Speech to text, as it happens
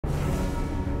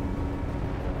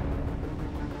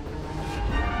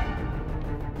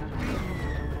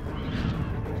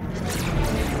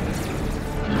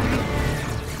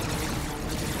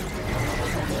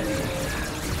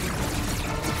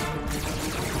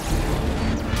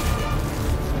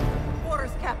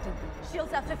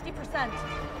50%.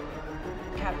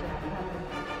 Captain.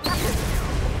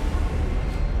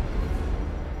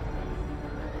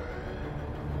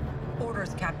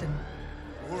 Orders, Captain.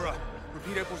 Uhura,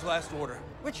 repeat April's last order.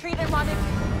 Retreat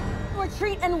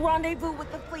and rendezvous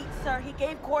with the fleet, sir. He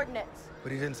gave coordinates.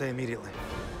 But he didn't say immediately.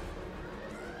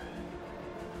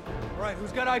 All right,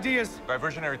 who's got ideas?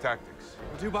 Diversionary tactics.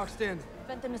 We're too boxed in.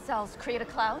 Vent the nacelles, create a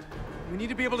cloud. We need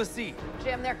to be able to see.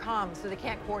 Jam their comms so they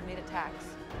can't coordinate attacks.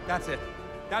 That's it.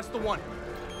 That's the one.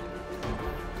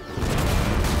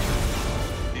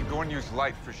 The Gorn use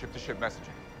light for ship-to-ship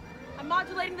messaging. I'm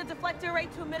modulating the deflector array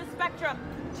to emit a spectrum.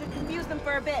 Should confuse them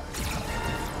for a bit.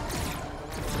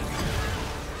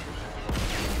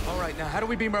 All right, now how do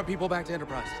we beam our people back to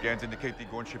Enterprise? Scans indicate the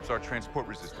Gorn ships are transport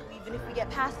resistant. Even if we get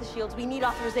past the shields, we need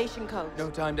authorization codes. No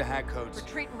time to hack codes.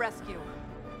 Retreat and rescue.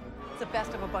 It's the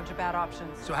best of a bunch of bad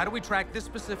options. So how do we track this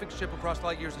specific ship across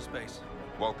light years of space?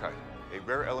 Welkite, a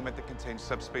rare element that contains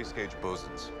subspace gauge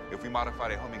bosons. If we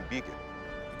modified a homing beacon,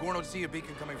 The Gorn would see a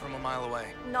beacon coming from a mile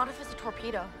away. Not if it's a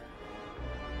torpedo.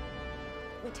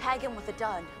 We tag him with a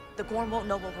dud. The Gorn won't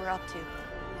know what we're up to.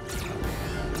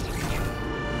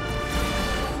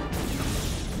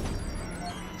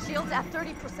 Shields at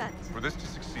 30%. for this to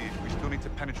succeed, we still need to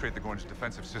penetrate the Gorn's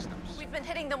defensive systems. We've been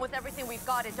hitting them with everything we've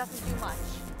got. It doesn't do much.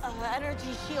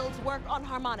 Energy shields work on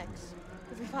harmonics.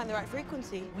 If we find the right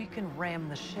frequency. We can ram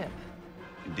the ship.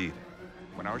 Indeed.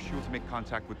 When our shields make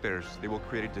contact with theirs, they will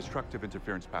create a destructive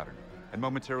interference pattern and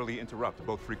momentarily interrupt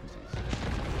both frequencies.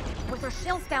 With our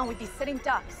shields down, we'd be sitting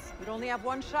ducks. We'd only have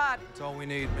one shot. That's all we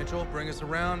need. Mitchell, bring us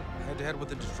around, head-to-head with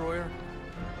the destroyer.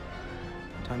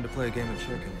 Time to play a game of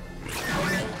chicken.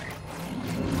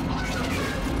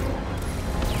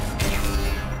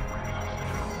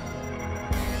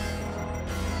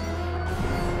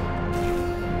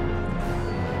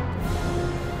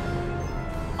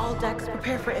 All decks,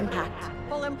 prepare for impact.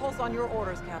 Full impulse on your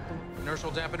orders, Captain.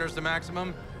 Inertial dampeners to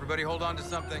maximum. Everybody hold on to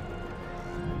something.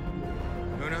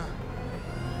 Una?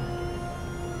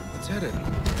 Let's hit it.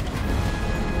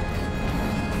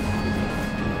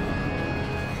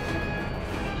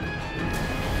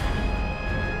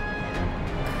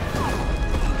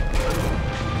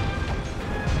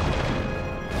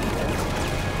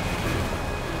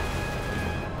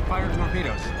 Fire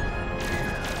torpedoes.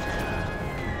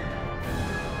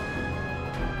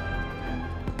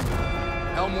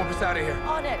 Helm, warp us out of here.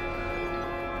 On it.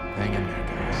 Hang in.